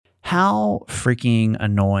How freaking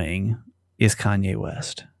annoying is Kanye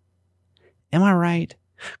West? Am I right?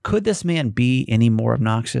 Could this man be any more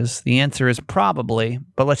obnoxious? The answer is probably,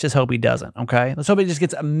 but let's just hope he doesn't, okay? Let's hope he just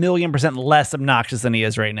gets 1,000,000% less obnoxious than he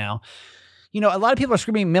is right now. You know, a lot of people are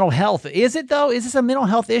screaming mental health. Is it, though? Is this a mental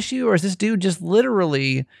health issue, or is this dude just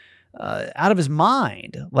literally out of his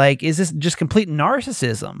mind? Like, is this just complete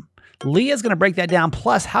narcissism? Leah's going to break that down.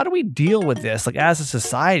 Plus, how do we deal with this, like, as a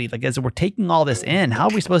society? Like, as we're taking all this in, how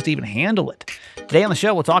are we supposed to even handle it? Today on the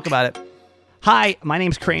show, we'll talk about it. Hi, my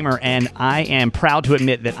name's Kramer, and I am proud to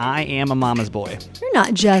admit that I am a mama's boy. You're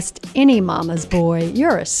not just any mama's boy.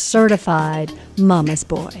 You're a certified mama's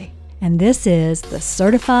boy. And this is the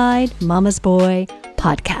Certified Mama's Boy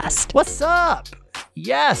podcast. What's up?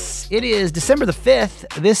 Yes, it is December the 5th.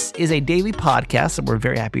 This is a daily podcast that we're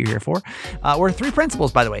very happy you're here for. We're 3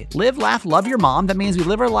 principles, by the way. Live, laugh, love your mom. That means we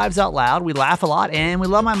live our lives out loud. We laugh a lot, and we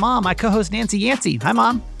love my mom, my co-host Nancy Yancey. Hi,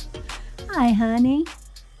 Mom. Hi, honey.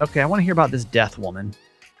 Okay, I want to hear about this death woman.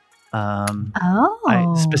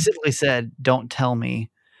 I specifically said, don't tell me.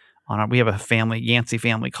 We have a Yancey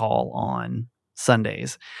family call on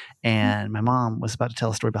Sundays, and my mom was about to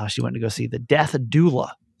tell a story about how she went to go see the death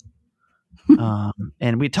doula.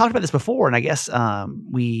 And we talked about this before, and I guess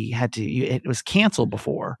it was canceled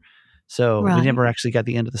before, so we never actually got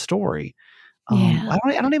the end of the story. I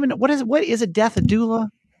don't even know what is a death doula.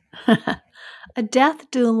 A death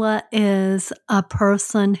doula is a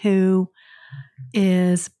person who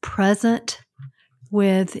is present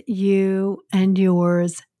with you and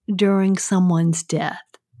yours during someone's death.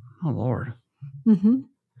 Oh, Lord.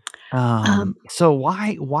 Mm-hmm. So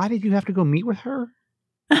why did you have to go meet with her?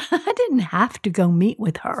 I didn't have to go meet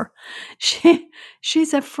with her.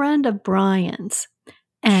 She's a friend of Brian's.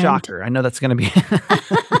 And shocker. I know that's going to be...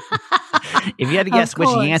 If you had to guess which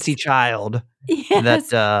Yancey child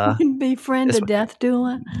that befriend a death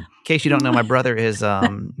doula. In case you don't know, my brother is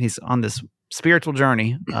he's on this spiritual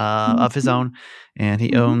journey of his own, and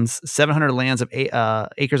he owns 700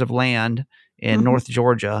 acres of land in North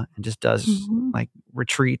Georgia, and just does like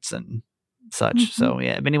retreats and such. So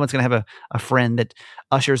yeah, if anyone's going to have a friend that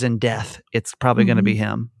ushers in death, it's probably going to be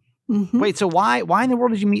him. Wait, so why in the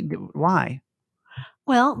world did you meet? Why?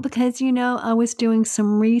 Well, because, I was doing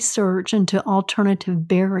some research into alternative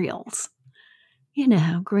burials,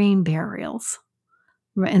 green burials,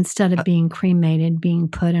 instead of being cremated, being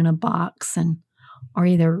put in a box or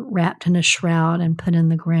either wrapped in a shroud and put in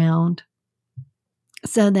the ground.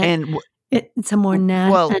 So that it's a more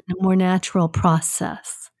natural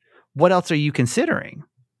process. What else are you considering?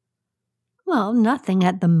 Well, nothing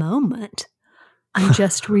at the moment. I'm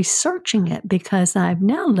just researching it because I've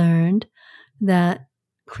now learned that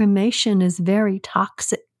cremation is very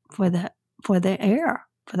toxic for the air,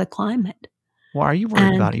 for the climate. Why are you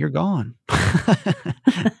worried about it? You're gone.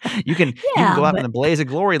 You can go out in the blaze of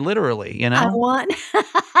glory, literally. I want,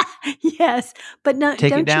 yes, but no.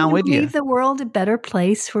 Take it down with you. Leave the world a better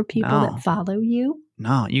place for people that follow you.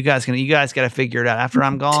 No, you guys got to figure it out. After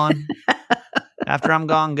I'm gone,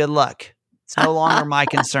 good luck. It's no longer my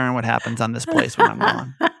concern what happens on this place when I'm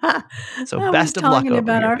gone. So best of luck. Talking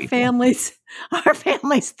about our family's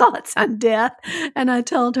thoughts on death, and I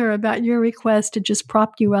told her about your request to just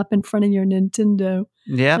prop you up in front of your Nintendo.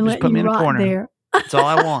 Yeah, just put me in a corner. There. That's all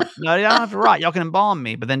I want. No, you don't have to rot. Y'all can embalm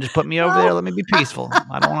me, but then just put me over there. Let me be peaceful.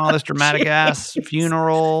 I don't want all this dramatic ass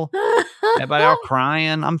funeral. Everybody all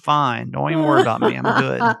crying. I'm fine. Don't even worry about me.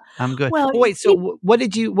 I'm good. Well, wait. So what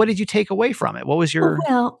did you take away from it? What was your?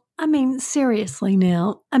 Well, I mean, seriously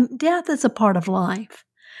now, death is a part of life.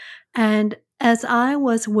 And as I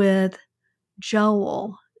was with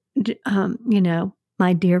Joel,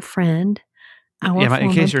 my dear friend.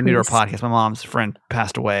 In case you're new to our podcast, my mom's friend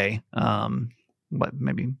passed away.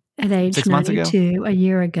 Maybe at age 6 months ago? a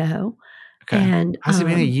year ago. Okay. And has it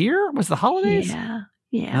been a year? Was the holidays? Yeah.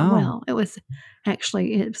 Oh. Well, it was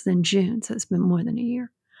in June, so it's been more than a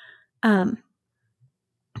year. But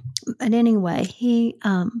anyway,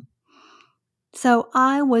 so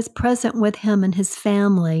I was present with him and his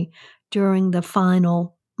family during the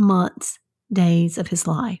final days of his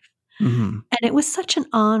life. And it was such an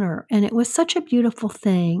honor, and it was such a beautiful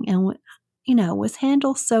thing, and, was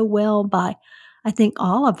handled so well by, I think,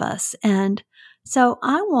 all of us. And so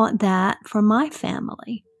I want that for my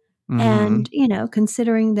family. And,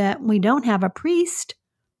 considering that we don't have a priest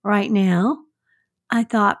right now, I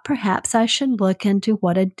thought perhaps I should look into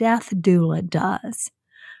what a death doula does.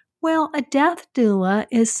 Well, a death doula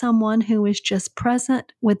is someone who is just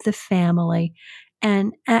present with the family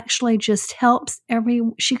and actually just helps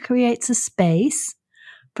she creates a space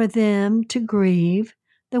for them to grieve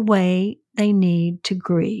the way they need to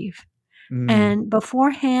grieve. And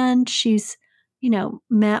beforehand, she's,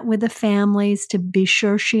 met with the families to be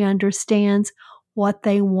sure she understands what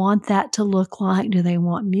they want that to look like. Do they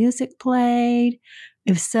want music played?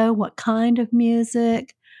 If so, what kind of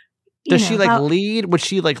music? Does she lead? Would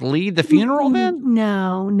she lead the funeral then?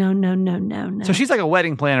 No. So she's like a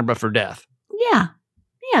wedding planner, but for death. Yeah.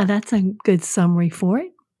 Yeah, that's a good summary for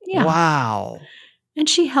it. Yeah. Wow. And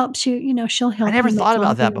she helps you, she'll help you. I never thought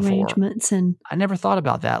about that before. Arrangements and I never thought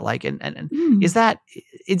about that.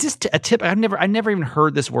 Is this a tip? I never even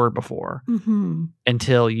heard this word before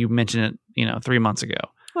until you mentioned it, 3 months ago.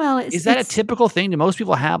 Well, is that a typical thing? Do most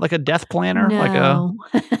people have a death planner? No.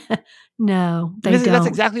 No, they don't. That's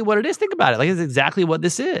exactly what it is. Think about it. It's exactly what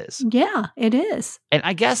this is. Yeah, it is. And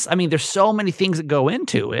I guess, there's so many things that go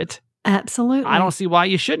into it. Absolutely. I don't see why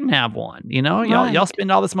you shouldn't have one. Right. Y'all spend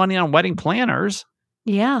all this money on wedding planners.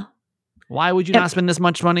 Yeah. Why would you not spend this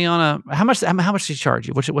much money on how much does she charge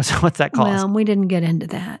you? What's that cost? Well, we didn't get into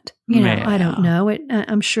that. I don't know.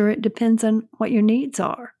 I'm sure it depends on what your needs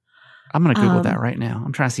are. I'm going to Google that right now.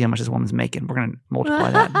 I'm trying to see how much this woman's making. We're going to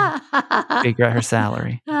multiply that and figure out her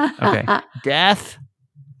salary. Okay. Death.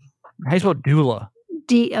 How do you spell doula?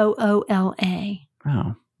 Doola.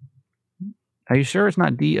 Oh. Are you sure it's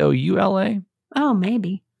not Doula? Oh,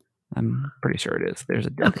 maybe. I'm pretty sure it is. There's a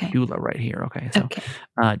death doula right here. Okay. So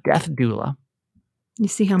death doula. You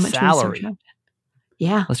see how much salary. research I've done?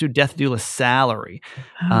 Yeah. Let's do death doula salary.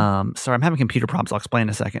 Oh. Sorry, I'm having computer problems. I'll explain in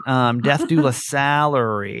a second. Death doula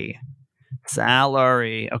salary.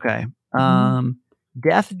 Salary. Okay.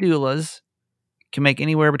 Death doulas can make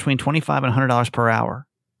anywhere between $25 and $100 per hour.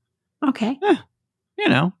 Okay.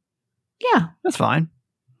 Yeah. That's fine.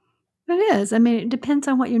 It is. It depends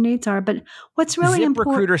on what your needs are. But what's really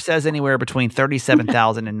important. ZipRecruiter says anywhere between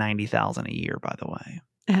 $37,000 and $90,000 a year, by the way.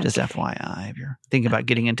 Okay. Just FYI, if you're thinking about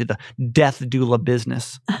getting into the death doula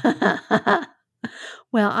business.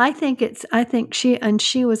 Well, I think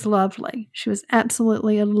she was lovely. She was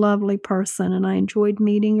absolutely a lovely person, and I enjoyed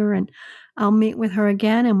meeting her, and I'll meet with her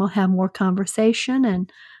again and we'll have more conversation,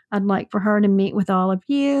 and I'd like for her to meet with all of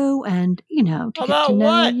you and,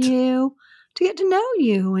 to get to know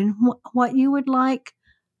you and what you would like.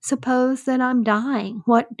 Suppose that I'm dying.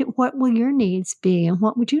 What will your needs be, and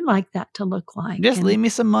what would you like that to look like? Just leave me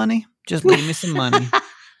some money. Just leave me some money.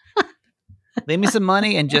 Leave me some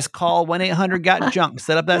money and just call 1-800-GOT-JUNK.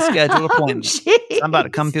 Set up that scheduled appointment. I'm about to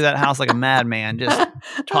come through that house like a madman, just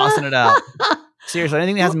tossing it out. Seriously,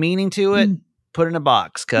 anything that has meaning to it, put in a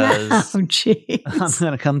box, because I'm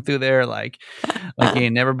going to come through there like you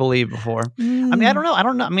never believed before. I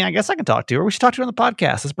don't know. I guess I can talk to her. We should talk to her on the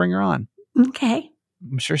podcast. Let's bring her on. Okay.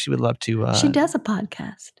 I'm sure she would love to. She does a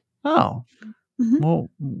podcast. Oh. Well,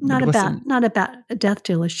 not about a death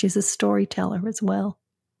doula. She's a storyteller as well.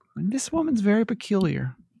 This woman's very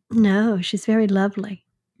peculiar. No, she's very lovely.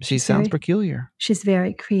 She sounds peculiar. She's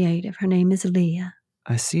very creative. Her name is Leah.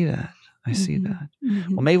 I see that.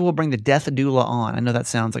 Well, maybe we'll bring the death doula on. I know that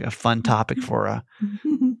sounds like a fun topic for a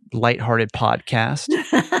lighthearted podcast.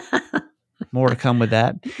 More to come with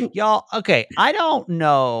that. Y'all, okay, I don't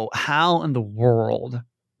know how in the world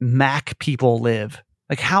Mac people live.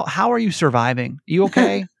 How are you surviving? You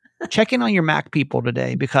okay? Check in on your Mac people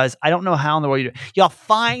today, because I don't know how in the world you do. Y'all,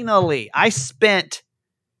 finally, I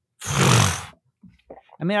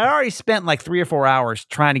already spent like 3 or 4 hours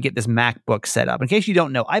trying to get this MacBook set up. In case you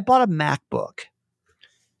don't know, I bought a MacBook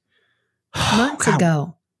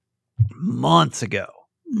months ago.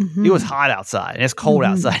 Mm-hmm. It was hot outside and it's cold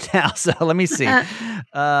outside now. So let me see.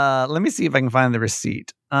 Let me see if I can find the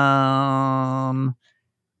receipt. I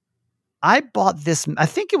bought this. I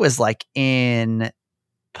think it was like in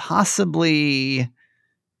possibly.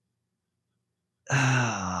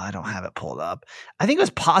 I don't have it pulled up. I think it was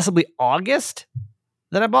possibly August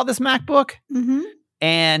that I bought this MacBook. Mm-hmm.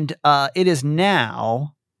 And it is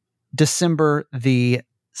now December the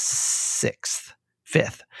 5th.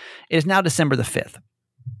 It is now December the 5th.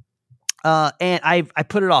 And I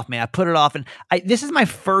put it off, man. I put it off. And this is my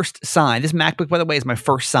first sign. This MacBook, by the way, is my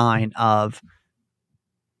first sign of.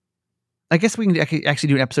 I guess we can actually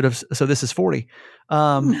do an episode of So This Is 40.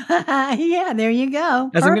 Yeah, there you go.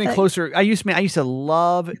 As I'm getting closer, I used to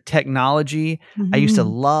love technology. Mm-hmm. I used to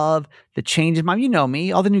love the changes. Mom, you know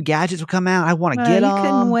me. All the new gadgets would come out. I want to get them.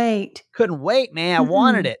 Couldn't wait. Couldn't wait, man. I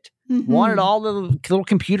wanted it. Mm-hmm. Wanted all the little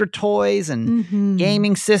computer toys and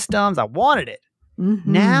gaming systems. I wanted it. Mm-hmm.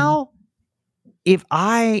 Now, if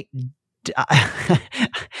I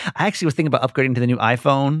actually was thinking about upgrading to the new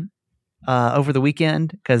iPhone over the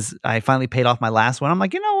weekend, because I finally paid off my last one. I'm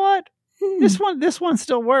like, you know what? This one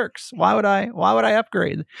still works. Why would I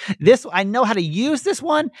upgrade this? I know how to use this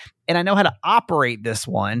one and I know how to operate this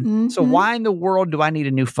one. So why in the world do I need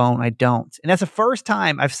a new phone? I don't. And that's the first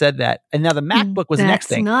time I've said that. And now the MacBook was the next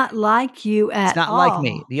thing. It's not like you at all. It's not like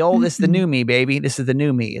me. This is the new me, baby. This is the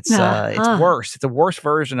new me. It's worse. It's a worse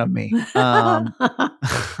version of me. I'm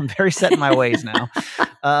very set in my ways now.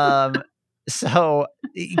 So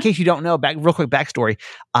in case you don't know, real quick backstory,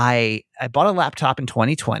 I bought a laptop in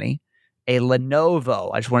 2020, a Lenovo.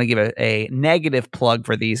 I just want to give a negative plug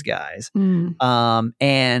for these guys.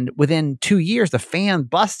 And within 2 years, the fan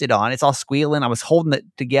busted on. It's all squealing. I was holding it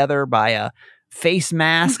together by a face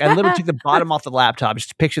mask. I literally took the bottom off the laptop.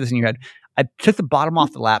 Just picture this in your head. I took the bottom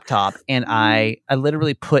off the laptop and I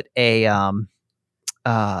literally put a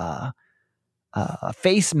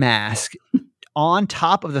face mask on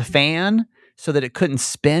top of the fan so that it couldn't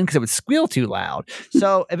spin because it would squeal too loud.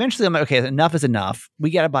 So eventually I'm like, okay, enough is enough.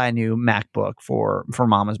 We got to buy a new MacBook for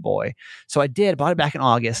Mama's boy. So I did, bought it back in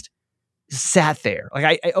August, sat there.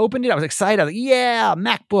 Like I opened it. I was excited. I was like, yeah,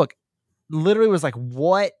 MacBook. Literally was like,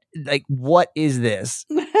 what is this?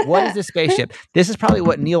 What is this spaceship? This is probably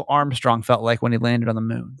what Neil Armstrong felt like when he landed on the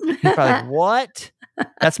moon. He's probably like, what?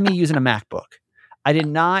 That's me using a MacBook. I did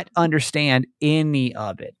not understand any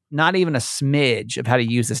of it, not even a smidge of how to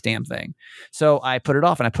use this damn thing. So I put it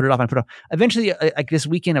off and I put it off and I put it off. Eventually, like this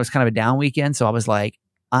weekend, it was kind of a down weekend. So I was like,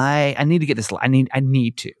 I need to get this. I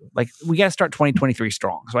need to, like, we got to start 2023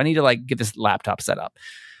 strong. So I need to like get this laptop set up.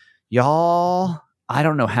 Y'all, I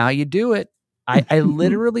don't know how you do it. I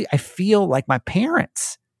literally, I feel like my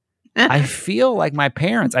parents. I feel like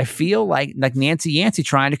Nancy Yancey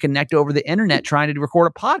trying to connect over the internet, trying to record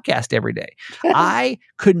a podcast every day. I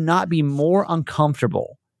could not be more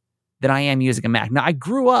uncomfortable than I am using a Mac. Now, I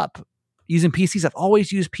grew up using PCs. I've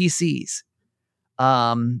always used PCs.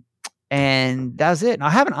 And that was it. Now,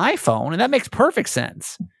 I have an iPhone, and that makes perfect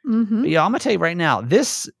sense. But yeah, I'm going to tell you right now,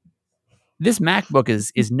 this MacBook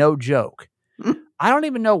is no joke. I don't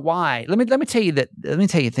even know why. Let me tell you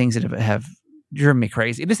things that have driven me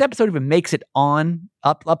crazy. If this episode even makes it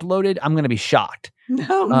uploaded, I'm going to be shocked.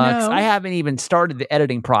 No. 'Cause I haven't even started the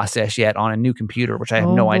editing process yet on a new computer, which I have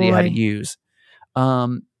no idea how to use.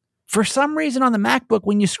 For some reason on the MacBook,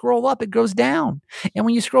 when you scroll up, it goes down. And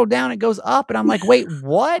when you scroll down, it goes up. And I'm like, wait,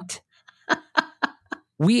 what?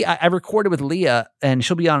 I recorded with Leah, and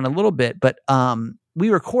she'll be on in a little bit, but we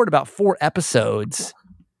record about 4 episodes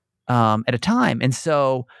at a time. And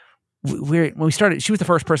so when we started, she was the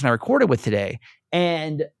first person I recorded with today.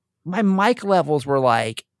 And my mic levels were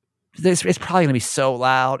like, it's probably going to be so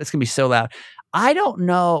loud. It's going to be so loud. I don't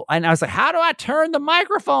know. And I was like, how do I turn the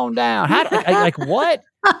microphone down? How do I like what?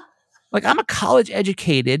 Like, I'm a college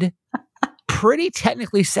educated, pretty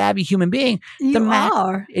technically savvy human being. You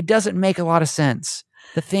are. It doesn't make a lot of sense.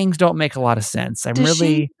 The things don't make a lot of sense. Does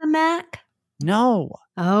she use the Mac? No.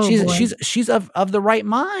 Oh, she's of the right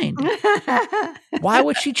mind. Why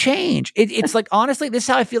would she change? It's like, honestly, this is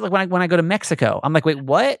how I feel like when I go to Mexico. I'm like, wait,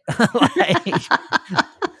 what? Like,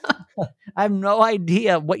 I have no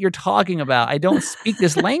idea what you're talking about. I don't speak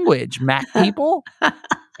this language, Mac people.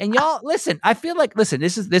 And y'all, listen,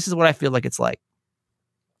 this is what I feel like it's like.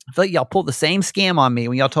 I feel like y'all pulled the same scam on me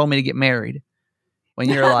when y'all told me to get married. When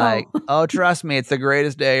you're like, oh, trust me, it's the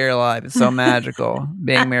greatest day of your life. It's so magical.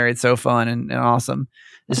 Being married, so fun and awesome.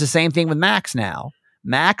 It's the same thing with Macs now.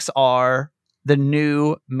 Macs are the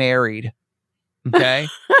new married. Okay?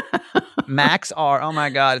 Macs are, oh my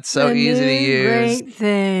God, it's so easy to use. Great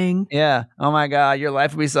thing. Yeah. Oh my God, your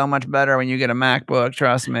life will be so much better when you get a MacBook.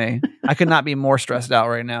 Trust me. I could not be more stressed out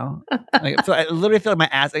right now. Like, I literally feel like my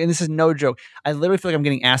ass, and this is no joke. I literally feel like I'm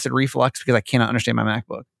getting acid reflux because I cannot understand my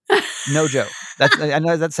MacBook. No joke. I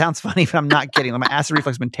know that sounds funny, but I'm not kidding. Like, my acid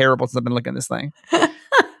reflux has been terrible since I've been looking at this thing.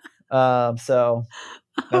 So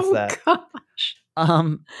that's that. Gosh.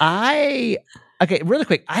 Okay, really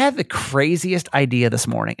quick. I have the craziest idea this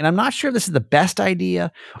morning, and I'm not sure if this is the best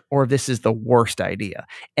idea or if this is the worst idea.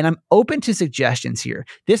 And I'm open to suggestions here.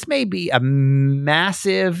 This may be a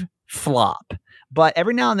massive flop, but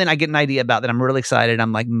every now and then I get an idea about that. I'm really excited.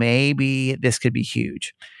 I'm like, maybe this could be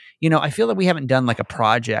huge. You know, I feel that we haven't done like a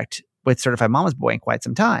project with Certified Mama's Boy in quite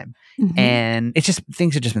some time. Mm-hmm. And it's just,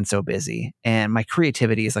 things have just been so busy, and my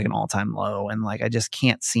creativity is like an all-time low. And like, I just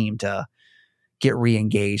can't seem to get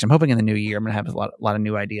re-engaged. I'm hoping in the new year I'm going to have a lot of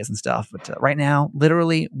new ideas and stuff. But right now,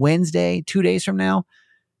 literally Wednesday, 2 days from now,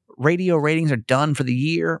 radio ratings are done for the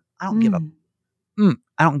year. I don't give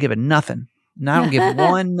I don't give a nothing. No, I don't give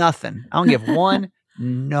one nothing. I don't give one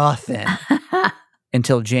nothing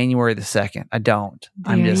until January the 2nd. I don't.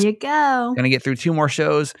 I'm just you go. Going to get through 2 more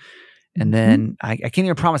shows. And then I can't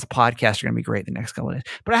even promise the podcast are going to be great the next couple of days.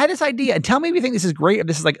 But I had this idea, and tell me if you think this is great, or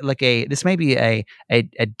this is this may be a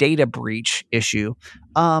data breach issue.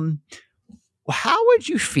 How would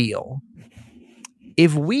you feel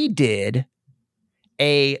if we did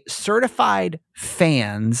a certified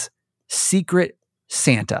fans Secret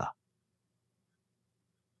Santa?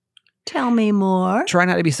 Tell me more. Try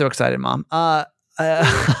not to be so excited, Mom.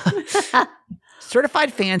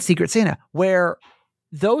 Certified fan Secret Santa, where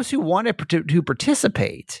those who wanted to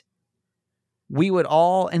participate, we would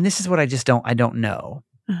all, and this is what I don't know.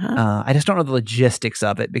 I just don't know the logistics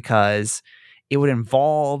of it, because it would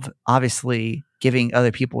involve obviously giving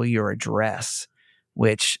other people your address,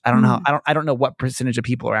 which I don't know. I don't know what percentage of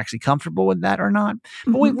people are actually comfortable with that or not.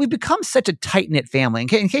 But we've become such a tight-knit family. In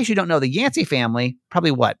case you don't know, the Yancey family,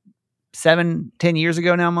 probably 7-10 years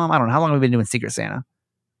ago now, Mom? I don't know. How long have we been doing Secret Santa?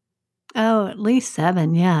 Oh, at least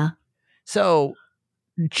 7, yeah. So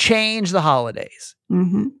change the holidays.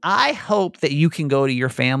 I hope that you can go to your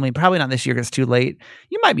family, probably not this year because it's too late.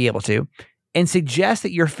 You might be able to, and suggest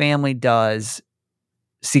that your family does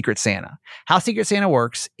Secret Santa. How Secret Santa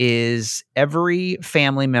works is every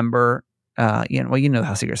family member, you know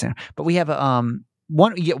how Secret Santa, but we have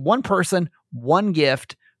you get one person, one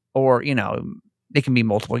gift, or it can be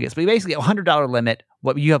multiple gifts, but basically $100 limit.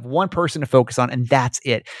 What you have one person to focus on, and that's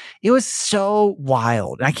it. It was so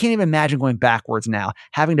wild. And I can't even imagine going backwards now,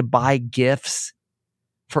 having to buy gifts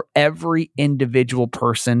for every individual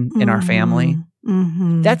person in our family.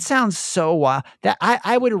 That sounds so wild. That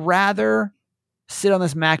I would rather sit on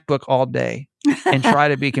this MacBook all day and try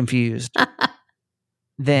to be confused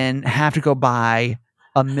than have to go buy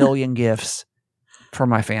 1 million gifts for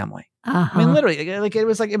my family. I mean, literally, it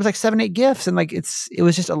was like 7-8 gifts, and it's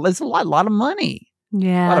a lot of money.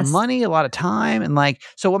 Yeah, a lot of money, a lot of time, and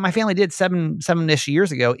so what my family did 7-ish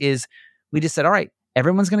years ago is we just said, all right,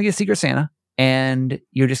 everyone's going to get Secret Santa, and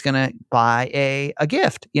you're just going to buy a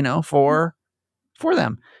gift, for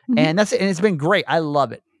them, and that's it. And it's been great. I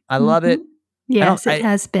love it. I love it. Yes, it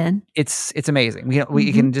has been. It's amazing.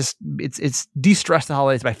 We can just it's de-stress the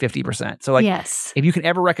holidays by 50%. So yes, if you can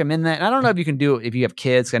ever recommend that, and I don't know if you can do it if you have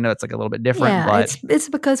kids. I know it's a little bit different. Yeah, but it's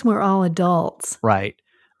because we're all adults, right?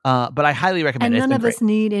 But I highly recommend it. And none of us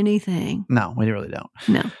need anything. No, we really don't.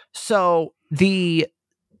 No. So the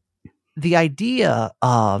idea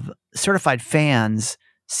of certified fans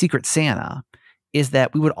Secret Santa is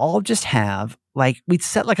that we would all just have we'd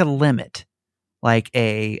set a limit. I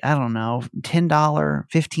don't know, $10,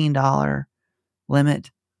 $15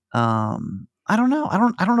 limit. I don't know.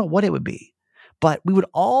 I don't know what it would be, but we would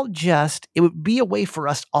all it would be a way for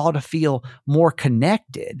us all to feel more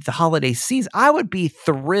connected the holiday season. I would be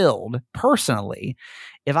thrilled personally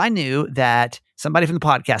if I knew that somebody from the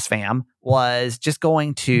podcast fam was just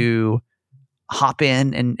going to hop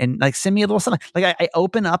in and send me a little something. I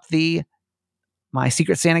open up my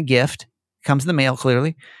Secret Santa gift, comes in the mail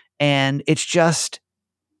clearly, and it's just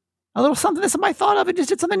a little something that somebody thought of and just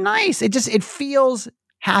did something nice. It feels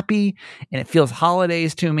happy, and it feels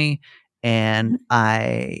holidays to me. And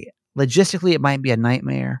logistically, it might be a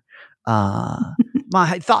nightmare.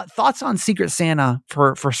 My thoughts on Secret Santa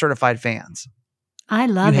for certified fans. I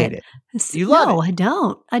love it. You love it? No, I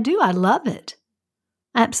don't. I do. I love it.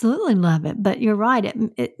 Absolutely love it. But you're right.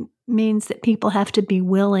 It means that people have to be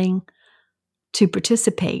willing to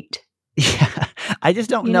participate. Yeah, I just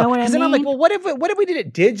don't know. Because then I'm like, well, what if we did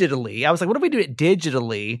it digitally? I was like, what if we do it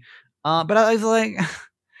digitally? But I was like,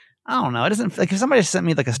 I don't know. It doesn't if somebody sent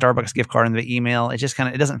me a Starbucks gift card in the email, it just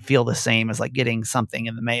it doesn't feel the same as getting something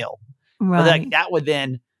in the mail. Right. But that would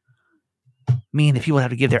then mean that people would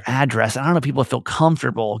have to give their address. And I don't know if people would feel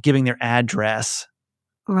comfortable giving their address.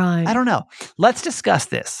 Right. I don't know. Let's discuss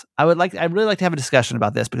this. I'd really like to have a discussion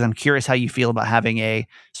about this, because I'm curious how you feel about having a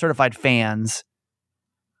certified fans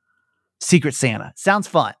Secret Santa. Sounds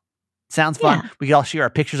fun. Yeah. We could all share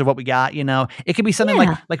our pictures of what we got. It could be something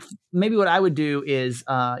like maybe what I would do is,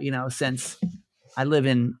 since I live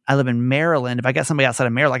in Maryland, if I got somebody outside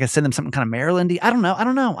of Maryland, I could send them something kind of Marylandy. I don't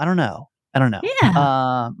know.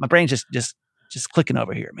 Yeah. My brain's just clicking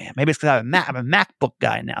over here, man. Maybe it's because I'm a MacBook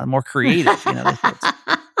guy now. I'm more creative,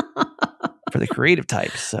 for the creative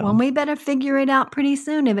types. So. Well, we better figure it out pretty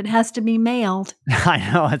soon if it has to be mailed.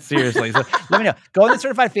 I know, seriously. So let me know. Go on the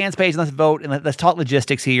certified fans page and let's vote, and let's talk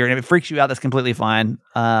logistics here. And if it freaks you out, that's completely fine.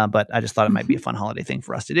 But I just thought it might be a fun holiday thing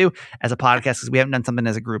for us to do as a podcast, because we haven't done something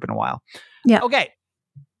as a group in a while. Yeah. Okay.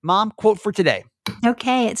 Mom, quote for today.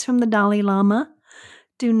 Okay. It's from the Dalai Lama.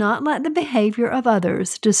 Do not let the behavior of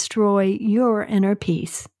others destroy your inner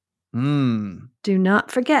peace. Do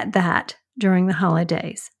not forget that during the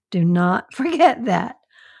holidays. Do not forget that.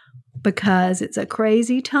 because it's a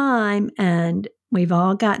crazy time and we've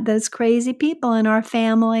all got those crazy people in our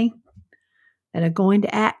family that are going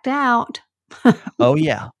to act out. Oh,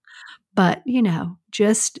 yeah. But,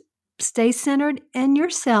 just stay centered in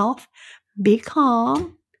yourself, be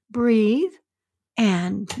calm, breathe,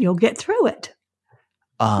 and you'll get through it.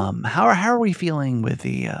 How are we feeling with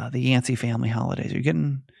the Yancey family holidays? Are you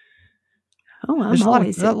getting? Oh, There's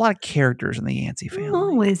a lot of characters in the Yancey family. I'm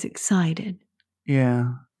always excited.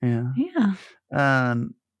 Yeah. But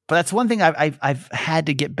that's one thing I've had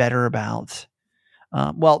to get better about.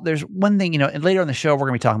 Well, there's one thing, and later on the show we're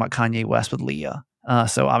going to be talking about Kanye West with Leah.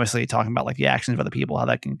 So obviously talking about like the actions of other people, how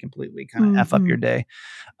that can completely kind of F up your day.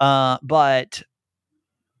 But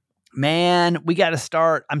man, we got to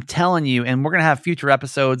start. I'm telling you, and we're going to have future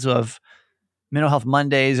episodes of Mental Health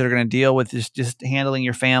Mondays that are going to deal with just handling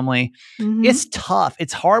your family. Mm-hmm. It's tough.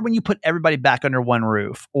 It's hard when you put everybody back under one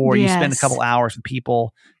roof, or you spend a couple hours with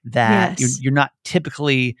people that you're not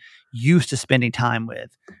typically used to spending time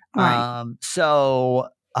with. Right. So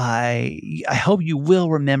I hope you will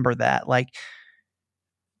remember that. Like,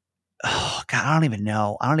 oh God, I don't even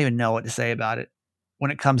know what to say about it when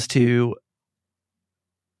it comes to.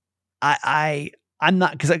 I'm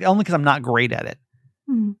not because I'm not great at it.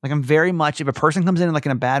 Like I'm very much, if a person comes in like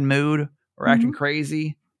in a bad mood or acting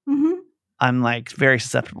crazy, I'm like very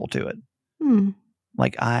susceptible to it.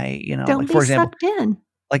 Like don't like be for example, sucked in.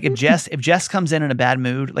 Like if Jess comes in a bad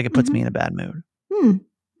mood, like it puts me in a bad mood.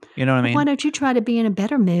 You know what I mean? Why don't you try to be in a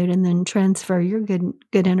better mood and then transfer your good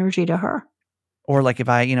energy to her? Or like if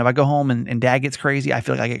I go home and dad gets crazy, I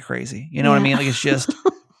feel like I get crazy. You know what I mean? Like it's just,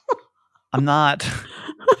 I'm not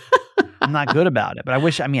good about it, but I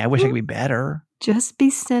wish I could be better. Just be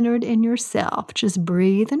centered in yourself. Just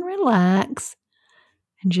breathe and relax.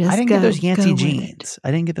 And just I didn't get those Yancey genes. I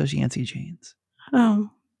didn't get those Yancey genes. Oh.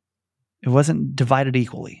 It wasn't divided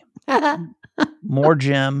equally. More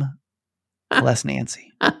Jim, less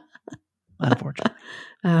Nancy. Unfortunately.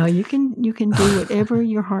 Oh, you can do whatever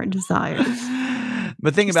your heart desires.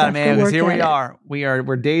 But think about it, man, because here we are.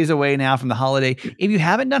 We're days away now from the holiday. If you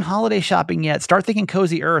haven't done holiday shopping yet, start thinking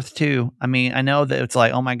Cozy Earth too. I mean, I know that it's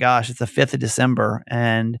like, oh my gosh, it's the 5th of December.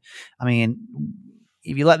 And I mean,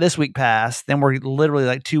 if you let this week pass, then we're literally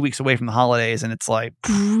like 2 weeks away from the holidays. And it's like,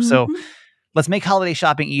 so let's make holiday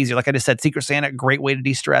shopping easier. Like I just said, Secret Santa, great way to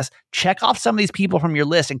de-stress. Check off some of these people from your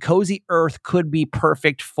list, and Cozy Earth could be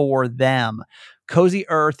perfect for them. Cozy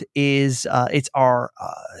Earth is it's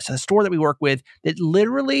a store that we work with that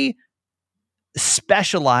literally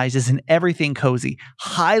specializes in everything cozy.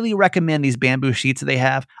 Highly recommend these bamboo sheets that they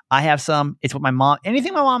have. I have some. It's what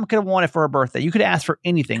anything my mom could have wanted for her birthday. You could ask for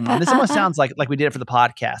anything, Mom. This almost sounds like we did it for the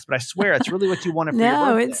podcast, but I swear it's really what you wanted for your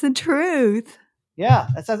birthday. No, it's the truth. Yeah,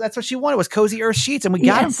 that's what she wanted, was Cozy Earth sheets, and we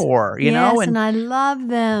got them for her, you know? And I love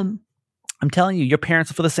them. I'm telling you, your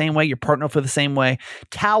parents will feel the same way. Your partner will feel the same way.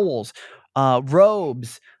 Towels,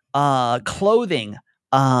 robes, clothing,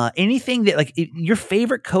 anything that like your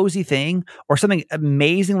favorite cozy thing or something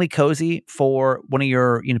amazingly cozy for one of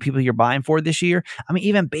your people you're buying for this year. I mean,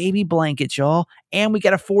 even baby blankets, y'all. And we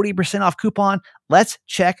got a 40% off coupon. Let's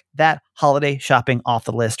check that holiday shopping off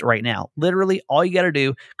the list right now. Literally, all you got to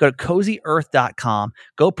do, go to CozyEarth.com,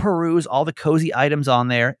 go peruse all the cozy items on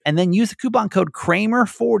there, and then use the coupon code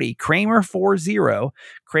Kramer40, Kramer40,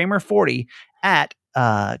 Kramer40 at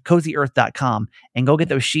CozyEarth.com, and go get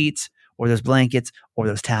those sheets or those blankets or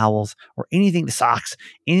those towels or anything, the socks,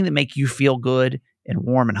 anything that make you feel good and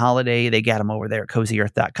warm and holiday. They got them over there at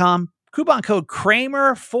CozyEarth.com. Coupon code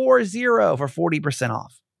Kramer40 for 40%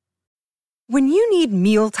 off. When you need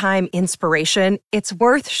mealtime inspiration, it's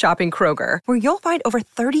worth shopping Kroger, where you'll find over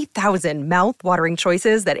 30,000 mouth-watering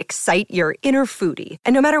choices that excite your inner foodie.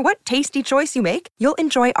 And no matter what tasty choice you make, you'll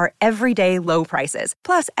enjoy our everyday low prices,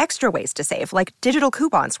 plus extra ways to save, like digital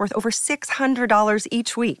coupons worth over $600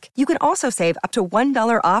 each week. You can also save up to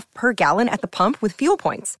 $1 off per gallon at the pump with fuel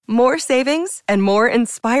points. More savings and more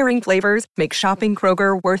inspiring flavors make shopping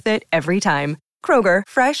Kroger worth it every time. Kroger,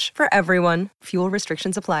 fresh for everyone. Fuel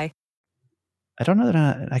restrictions apply. I don't know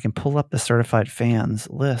that I can pull up the certified fans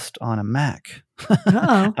list on a Mac.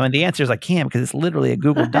 I mean, the answer is I can't, because it's literally a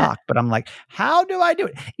Google Doc, but I'm like, how do I do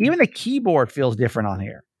it? Even the keyboard feels different on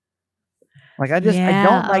here. Like I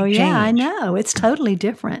don't like change. Yeah, I know. It's totally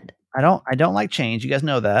different. I don't like change. You guys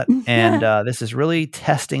know that. And this is really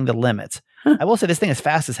testing the limits. I will say this thing is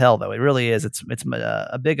fast as hell, though. It really is. It's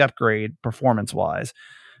a big upgrade performance-wise.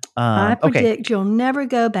 I predict you'll never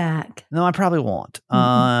go back. No, I probably won't.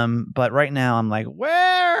 But right now I'm like,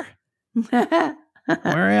 where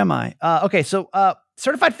am I? Okay. So,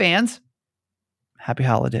 certified fans, happy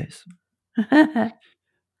holidays.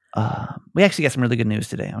 We actually got some really good news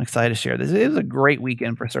today. I'm excited to share this. It was a great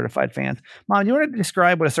weekend for certified fans. Mom, do you want to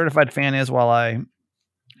describe what a certified fan is while I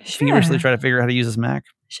feverishly try to figure out how to use this Mac?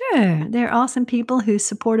 Sure. They're awesome people who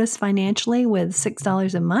support us financially with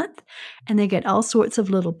 $6 a month, and they get all sorts of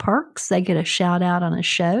little perks. They get a shout out on a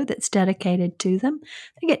show that's dedicated to them.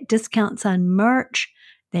 They get discounts on merch.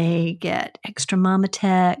 They get extra mama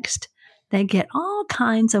text. They get all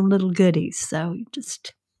kinds of little goodies. So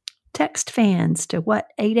just text fans to what?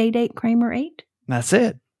 888 Kramer 8? That's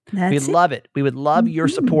it. We'd love it. We would love your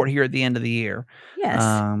support here at the end of the year. Yes.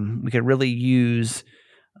 We could really use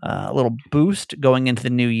a little boost going into the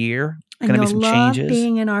new year. And going to be some changes.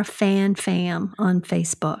 Being in our fan fam on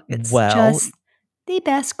Facebook. It's just the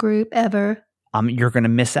best group ever. You're going to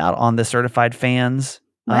miss out on the certified fans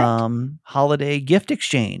holiday gift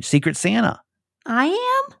exchange, Secret Santa. I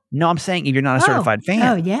am? No, I'm saying if you're not a certified fan.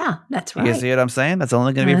 Oh, yeah, that's right. You see what I'm saying? That's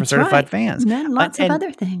only going to be for certified fans. And then lots of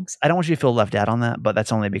other things. I don't want you to feel left out on that, but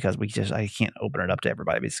that's only because I can't open it up to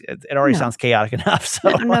everybody. It already sounds chaotic enough. So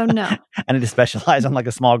No. I need to specialize on like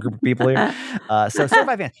a small group of people here. So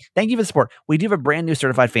certified fan, thank you for the support. We do have a brand new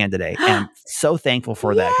certified fan today, and I'm so thankful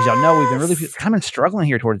for that because y'all know we've been really kind of struggling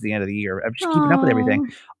here towards the end of the year. I'm just keeping up with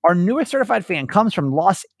everything. Our newest certified fan comes from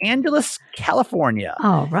Los Angeles, California.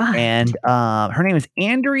 All right. And her name is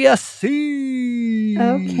Andrea C.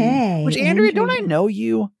 Okay. Which, Andrea, don't I know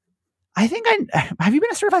you? I think have you been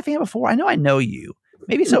a certified fan before? I know I know you.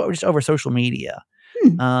 Maybe so just over social media.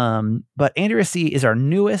 But Andrea C is our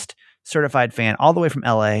newest certified fan, all the way from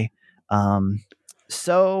LA.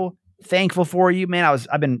 So thankful for you, man. I've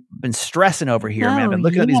been stressing over here, man. I've been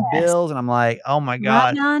looking at these bills and I'm like, oh my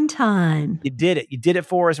God. Right on time. You did it. You did it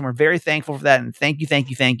for us. And we're very thankful for that. And thank you.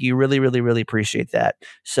 Really, really, really appreciate that.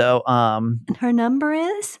 So, and her number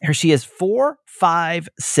is? She is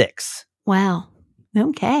 456. Wow.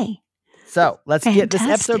 Okay. So let's get this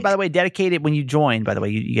episode, by the way, dedicated when you join. By the way,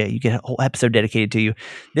 you get a whole episode dedicated to you.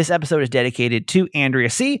 This episode is dedicated to Andrea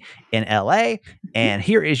C in LA. And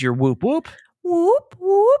here is your whoop whoop. Whoop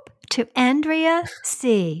whoop to Andrea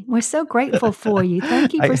C. We're so grateful for you.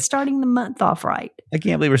 Thank you for starting the month off right. I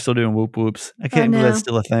can't believe we're still doing whoop whoops. I can't believe that's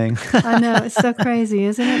still a thing. I know. It's so crazy,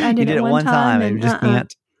 isn't it? I did it one time. And just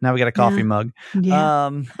can't. Now we got a coffee mug.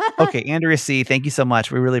 Yeah. Okay, Andrea C., thank you so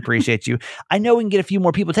much. We really appreciate you. I know we can get a few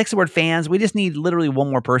more people. Text the word fans. We just need literally one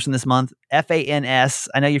more person this month. FANS.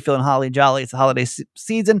 I know you're feeling holly jolly. It's the holiday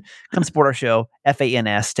season. Come support our show.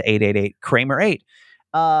 FANS to 888 Kramer 8.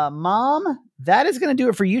 Mom, that is going to do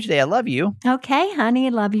it for you today. I love you. Okay, honey. I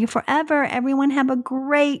love you forever. Everyone have a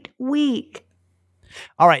great week.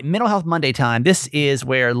 All right, Mental Health Monday time. This is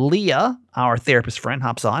where Leah, our therapist friend,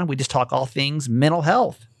 hops on. We just talk all things mental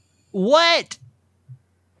health. What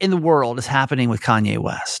in the world is happening with Kanye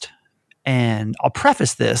West? And I'll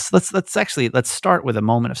preface this. Let's start with a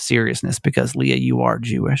moment of seriousness because Leah, you are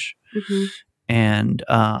Jewish, and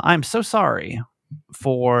I'm so sorry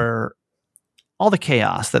for all the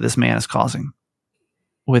chaos that this man is causing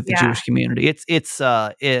with the Jewish community. It's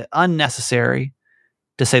unnecessary,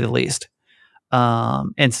 to say the least,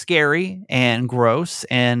 and scary and gross.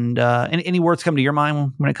 And any words come to your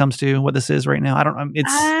mind when it comes to what this is right now? I don't.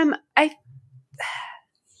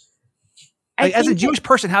 As a Jewish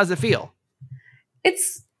person, how does it feel?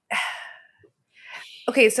 It's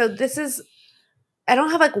okay. So this is. I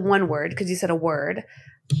don't have like one word because you said a word.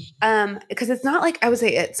 Because it's not like I would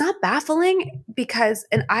say it's not baffling because,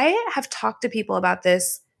 and I have talked to people about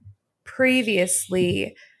this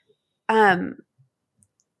previously.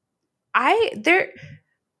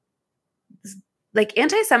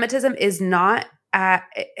 Anti-Semitism is not, I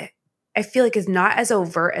feel like is not as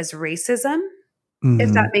overt as racism,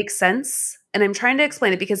 if that makes sense. And I'm trying to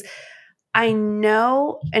explain it because I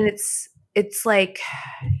know, and it's like,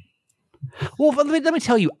 well, let me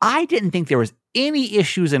tell you, I didn't think there was any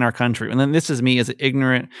issues in our country. And then this is me as an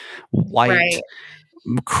ignorant, white,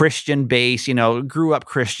 Christian base, grew up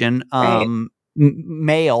Christian,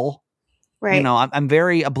 male. Right. I'm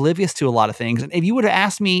very oblivious to a lot of things. And if you would have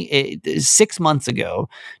asked me 6 months ago,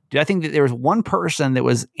 did I think that there was one person that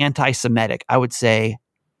was anti-Semitic? I would say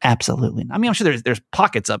absolutely. I mean, I'm sure there's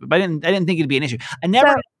pockets of it, but I didn't think it'd be an issue. I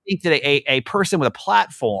never think that a person with a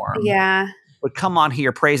platform would come on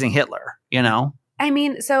here praising Hitler, I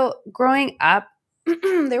mean, so growing up,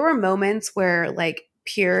 there were moments where like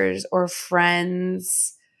peers or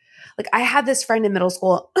friends, like I had this friend in middle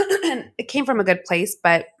school and it came from a good place,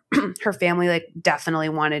 but her family like definitely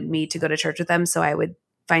wanted me to go to church with them so I would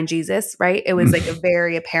find Jesus, right? It was like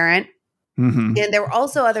very apparent. And there were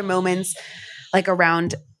also other moments like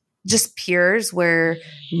around just peers where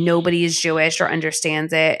nobody is Jewish or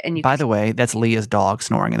understands it. And by the way, that's Leah's dog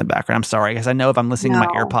snoring in the background. I'm sorry, because I know if I'm listening to my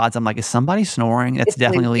AirPods, I'm like, is somebody snoring? That's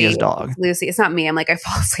definitely Lucy. Leah's dog. It's Lucy. It's not me. I'm like, I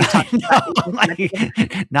fall asleep talking about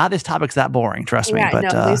it. Not this topic's that boring, trust me.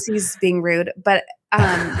 But no, Lucy's being rude. But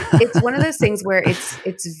it's one of those things where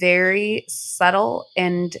it's very subtle,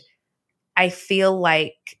 and I feel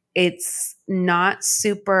like it's not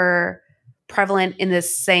super prevalent in the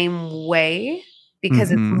same way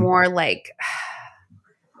because it's more like,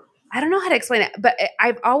 I don't know how to explain it, but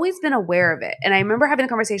I've always been aware of it. And I remember having a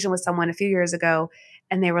conversation with someone a few years ago,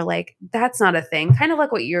 and they were like, that's not a thing, kind of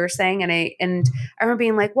like what you're saying. And I remember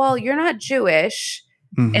being like, well, you're not Jewish.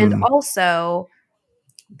 And also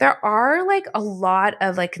there are like a lot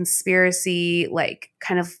of like conspiracy, like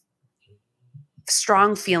kind of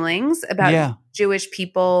strong feelings about Jewish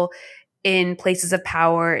people in places of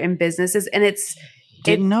power in businesses. And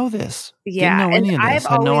didn't know this. Yeah. Didn't know any of this.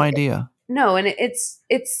 Had no idea. No. And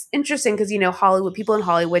it's interesting because, Hollywood, people in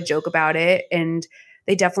Hollywood joke about it, and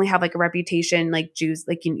they definitely have like a reputation, like Jews,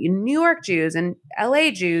 like in New York Jews and LA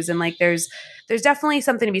Jews. And like, there's definitely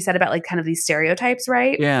something to be said about like kind of these stereotypes.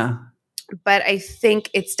 Right. Yeah. But I think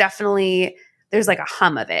it's definitely, there's like a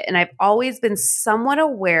hum of it. And I've always been somewhat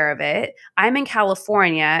aware of it. I'm in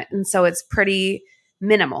California, and so it's pretty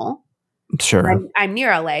minimal. Sure. I'm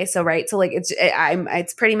near LA. So, right. So like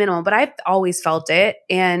it's pretty minimal, but I've always felt it.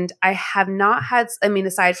 And I have not had,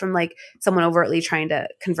 aside from like someone overtly trying to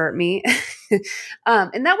convert me.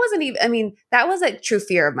 And that wasn't even, that was a true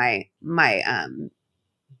fear of my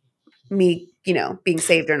me, being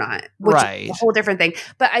saved or not, which is a whole different thing.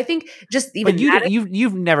 But I think just even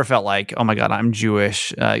you've never felt like, oh my God, I'm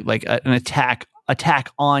Jewish, like an attack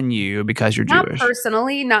on you because you're Jewish. Not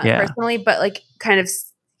personally, but like kind of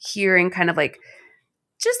hearing kind of like,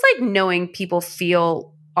 just like knowing people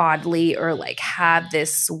feel oddly or like have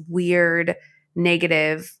this weird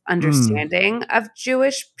negative understanding of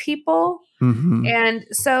Jewish people. And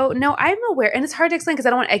so, no, I'm aware, and it's hard to explain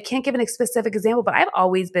because I can't give a specific example, but I've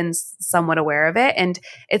always been somewhat aware of it. And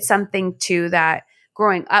it's something too that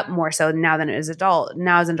growing up more so now than as an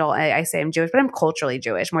adult, I say I'm Jewish, but I'm culturally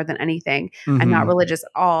Jewish more than anything. I'm not religious at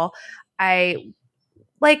all. I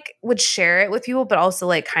like would share it with people, but also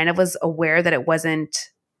like kind of was aware that it wasn't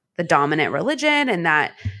the dominant religion and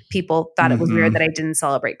that people thought it was weird that I didn't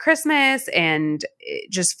celebrate Christmas, and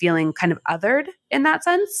just feeling kind of othered in that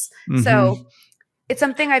sense. So it's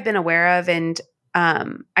something I've been aware of, and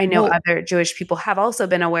I know other Jewish people have also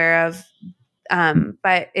been aware of,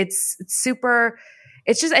 but it's super,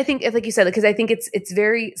 it's just, I think, like you said, because I think it's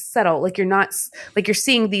very subtle. Like you're not, like you're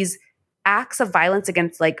seeing these acts of violence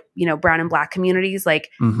against like, brown and black communities,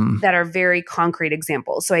 like that are very concrete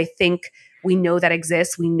examples. So I think we know that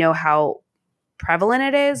exists. We know how prevalent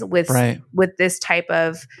it is with this type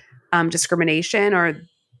of discrimination, or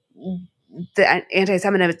the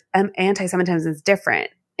anti-Semitism is different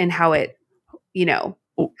in how it,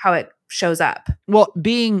 how it shows up. Well,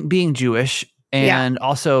 being Jewish and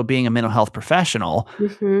also being a mental health professional,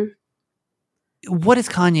 what is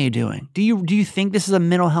Kanye doing? Do you think this is a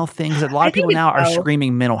mental health thing? Because a lot of people now are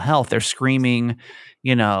screaming mental health. They're screaming,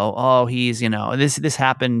 oh, he's, this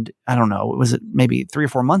happened. I don't know. Was it maybe 3 or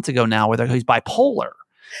 4 months ago now where he's bipolar?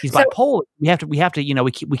 He's bipolar. We have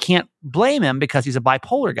to, we can't blame him because he's a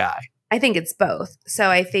bipolar guy. I think it's both. So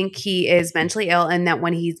I think he is mentally ill, and that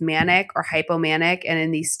when he's manic or hypomanic and in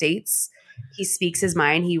these states, he speaks his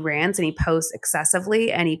mind, he rants, and he posts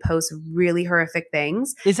excessively, and he posts really horrific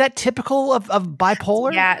things. Is that typical of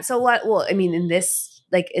bipolar? Yeah. So in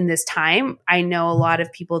this time, I know a lot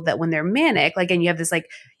of people that when they're manic, like, and you have this, like,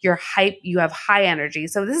 you're hype, you have high energy.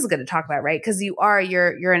 So this is good to talk about, right? Because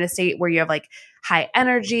you're in a state where you have like high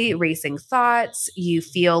energy, racing thoughts. You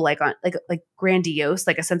feel like grandiose,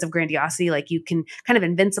 like a sense of grandiosity, like you can kind of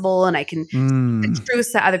invincible, and I can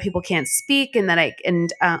truths that other people can't speak, and that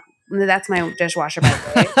that's my dishwasher, by the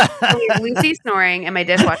way. So Lucy snoring and my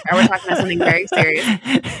dishwasher. We're talking about something very serious,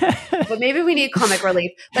 but maybe we need comic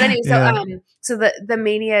relief. But anyway, so the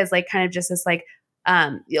mania is like kind of just this like,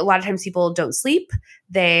 a lot of times people don't sleep.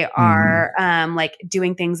 They are like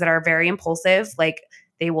doing things that are very impulsive. Like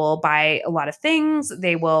they will buy a lot of things.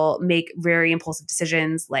 They will make very impulsive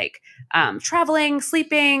decisions, like traveling,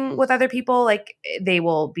 sleeping with other people. Like they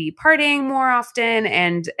will be partying more often,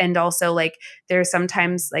 and also like there's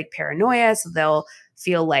sometimes like paranoia. So they'll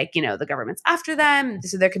feel like the government's after them.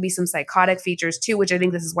 So there could be some psychotic features too, which I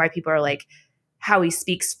think this is why people are like, how he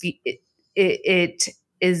speaks. It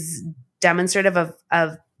is demonstrative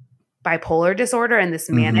of bipolar disorder and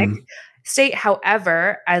this manic state.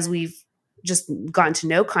 However, as we've just gotten to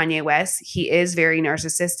know Kanye West, he is very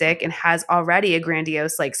narcissistic and has already a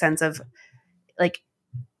grandiose like sense of like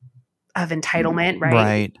of entitlement, right?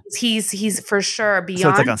 Right. He's for sure beyond. So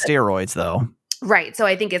it's like on steroids though. Right. So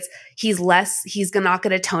I think he's not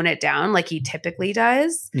going to tone it down like he typically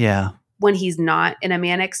does. Yeah. When he's not in a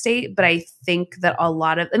manic state. But I think that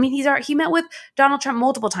he met with Donald Trump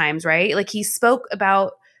multiple times, right? Like he spoke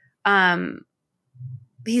about, has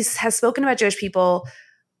spoken about Jewish people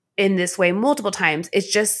in this way multiple times.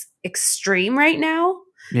 It's just extreme right now.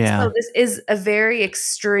 Yeah. So this is a very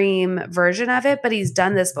extreme version of it, but he's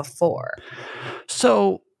done this before.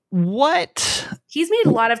 So what? He's made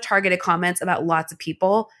a lot of targeted comments about lots of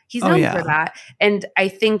people. He's known for that. And I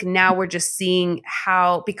think now we're just seeing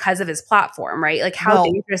how, because of his platform, right? Like how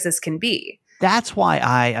dangerous this can be. That's why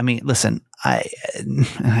I mean, listen, I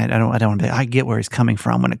don't, I get where he's coming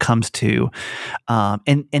from when it comes to,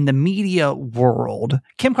 in the media world,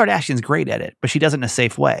 Kim Kardashian's great at it, but she does it in a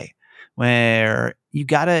safe way where you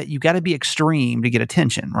gotta be extreme to get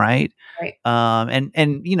attention. Right. Right.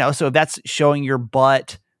 And, so if that's showing your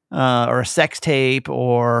butt, or a sex tape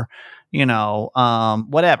or,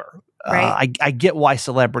 whatever. Right. I get why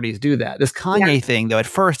celebrities do that. This Kanye thing though, at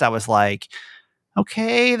first I was like,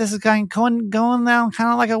 okay, this is going down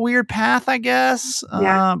kind of like a weird path, I guess.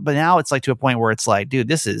 But now it's like to a point where it's like, dude,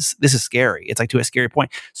 this is scary. It's like to a scary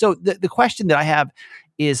point. So the question that I have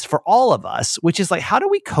is for all of us, which is like, how do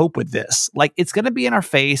we cope with this? Like, it's going to be in our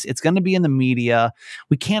face. It's going to be in the media.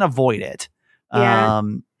 We can't avoid it. Yeah.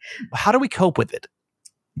 How do we cope with it?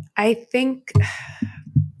 I think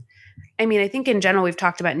in general, we've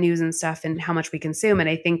talked about news and stuff and how much we consume. And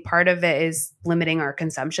I think part of it is limiting our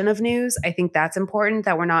consumption of news. I think that's important,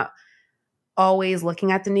 that we're not always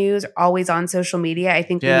looking at the news, always on social media. I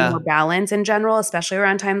think we need more balance in general, especially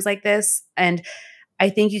around times like this. And I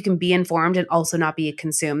think you can be informed and also not be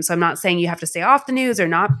consumed. So I'm not saying you have to stay off the news or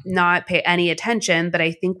not pay any attention, but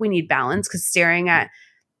I think we need balance, because staring at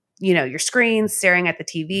your screen, staring at the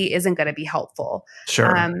TV isn't going to be helpful.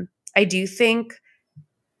 Sure. I do think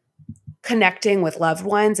connecting with loved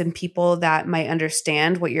ones and people that might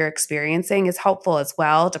understand what you're experiencing is helpful as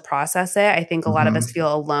well to process it. I think a lot of us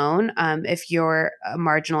feel alone. If you're a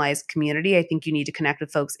marginalized community, I think you need to connect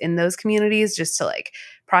with folks in those communities just to like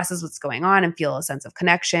process what's going on and feel a sense of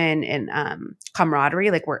connection and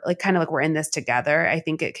camaraderie. Like we're in this together. I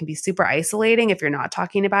think it can be super isolating if you're not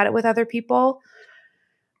talking about it with other people.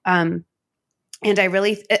 And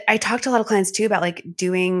I talked to a lot of clients too about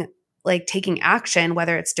like taking action,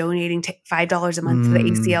 whether it's donating $5 a month to the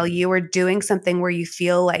ACLU or doing something where you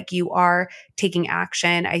feel like you are taking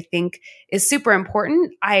action, I think is super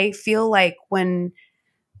important. I feel like when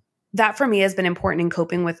that for me has been important in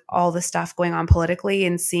coping with all the stuff going on politically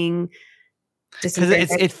and seeing because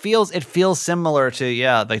it feels similar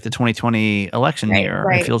to like the 2020 election year.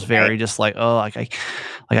 It feels very just like, oh,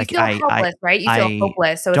 you feel helpless, right? You feel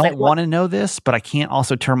hopeless. So I don't want to know this, but I can't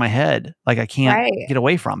also turn my head. Like I can't get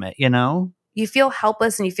away from it. You feel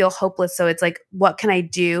helpless and you feel hopeless. So it's like, what can I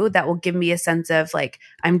do that will give me a sense of like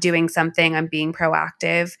I'm doing something, I'm being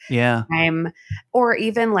proactive. Yeah. Or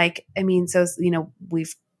even like,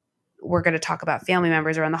 we're going to talk about family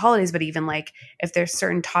members around the holidays, but even like if there's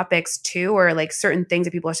certain topics too, or like certain things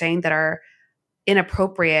that people are saying that are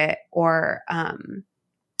inappropriate or,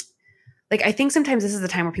 like, I think sometimes this is the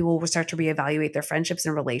time where people will start to reevaluate their friendships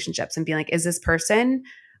and relationships and be like, is this person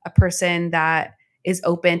a person that is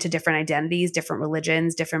open to different identities, different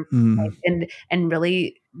religions, different, and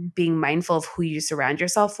really being mindful of who you surround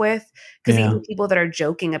yourself with. Because even people that are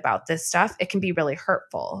joking about this stuff, it can be really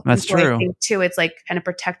hurtful. That's true. I think too, it's like kind of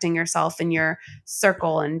protecting yourself in your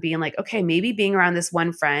circle and being like, okay, maybe being around this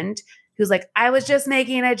one friend who's like, I was just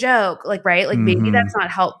making a joke, like, right? Like maybe that's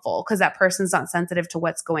not helpful because that person's not sensitive to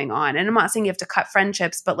what's going on. And I'm not saying you have to cut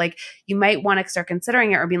friendships, but like you might want to start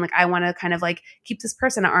considering it or being like, I want to kind of like keep this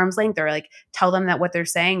person at arm's length or like tell them that what they're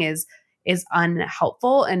saying is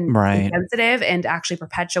unhelpful and insensitive and actually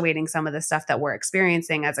perpetuating some of the stuff that we're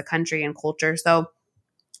experiencing as a country and culture. So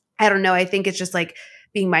I don't know. I think it's just like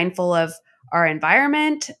being mindful of our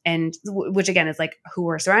environment and which again is like who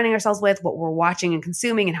we're surrounding ourselves with, what we're watching and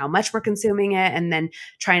consuming and how much we're consuming it. And then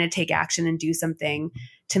trying to take action and do something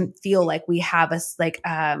to feel like we have like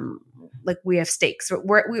we have stakes.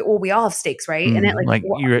 We all have stakes, right? And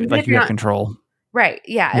it you have control. Right.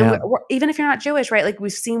 Yeah. And even if you're not Jewish, right? Like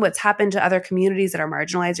we've seen what's happened to other communities that are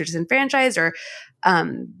marginalized or disenfranchised or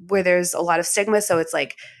where there's a lot of stigma. So it's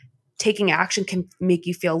like taking action can make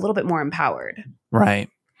you feel a little bit more empowered. Right.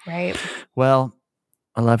 Right. Well,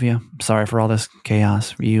 I love you. I'm sorry for all this chaos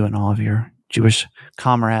for you and all of your Jewish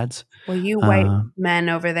comrades. Well, you white men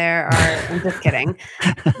over there are, I'm just kidding.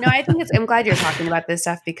 No, I'm glad you're talking about this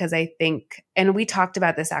stuff because I think, and we talked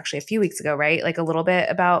about this actually a few weeks ago, right? Like a little bit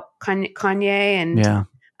about Kanye and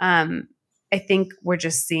I think we're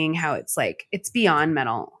just seeing how it's like, it's beyond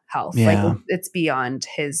mental health. Yeah. Like it's beyond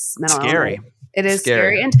his mental Scary. illness. It is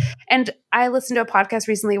scary. And I listened to a podcast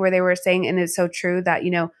recently where they were saying, and it's so true that,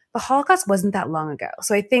 the Holocaust wasn't that long ago.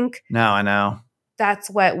 So I think No, I know. that's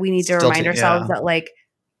what we need to remind ourselves that like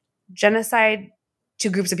genocide to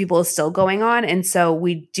groups of people is still going on. And so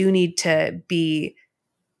we do need to be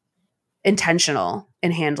intentional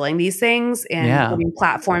in handling these things and giving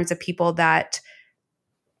platforms to people that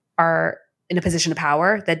are in a position of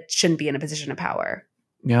power that shouldn't be in a position of power.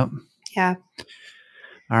 Yep. Yeah.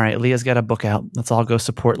 All right. Leah's got a book out. Let's all go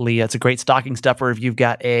support Leah. It's a great stocking stuffer if you've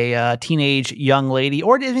got a teenage young lady,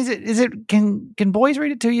 or can boys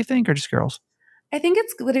read it too, you think, or just girls? I think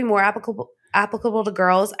it's going to be more applicable to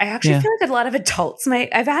girls. I actually feel like a lot of adults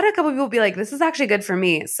I've had a couple of people be like, this is actually good for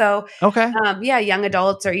me. So, young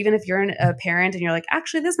adults, or even if you're a parent and you're like,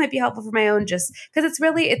 actually, this might be helpful for my own, just because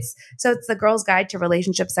it's the Girl's Guide to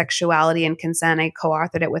Relationship, Sexuality, and Consent. I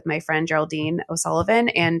co-authored it with my friend Geraldine O'Sullivan.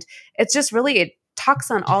 And it's just really, it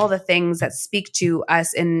talks on all the things that speak to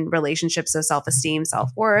us in relationships. So self-esteem,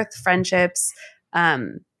 self-worth, friendships,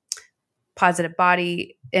 positive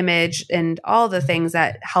body image, and all the things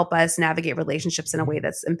that help us navigate relationships in a way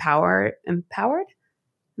that's empowered. Yeah,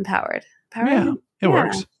 it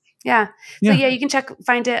works. Yeah. So you can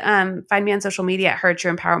find me on social media at Her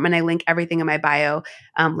True Empowerment. I link everything in my bio,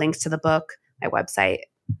 links to the book, my website,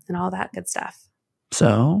 and all that good stuff.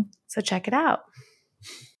 So check it out.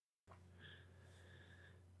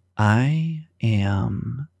 I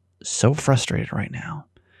am so frustrated right now.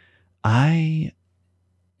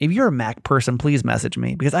 If you're a Mac person, please message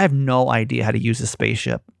me because I have no idea how to use a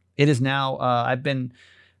spaceship. It is now,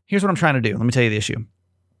 here's what I'm trying to do. Let me tell you the issue.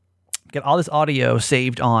 Get all this audio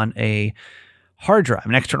saved on a hard drive,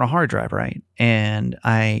 an external hard drive, right? And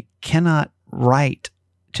I cannot write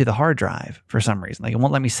to the hard drive for some reason. Like it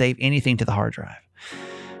won't let me save anything to the hard drive.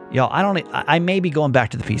 Y'all, I may be going back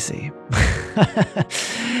to the PC.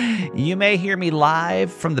 You may hear me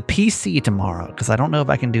live from the PC tomorrow because I don't know if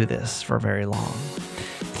I can do this for very long.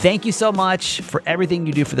 Thank you so much for everything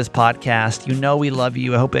you do for this podcast. We love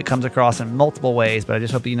you. I hope it comes across in multiple ways, but I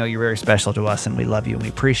just hope you're very special to us and we love you and we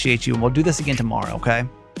appreciate you. And we'll do this again tomorrow, okay?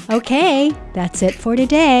 Okay, that's it for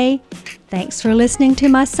today. Thanks for listening to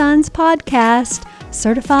my son's podcast,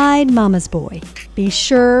 Certified Mama's Boy. Be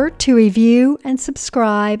sure to review and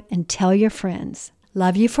subscribe and tell your friends.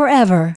 Love you forever.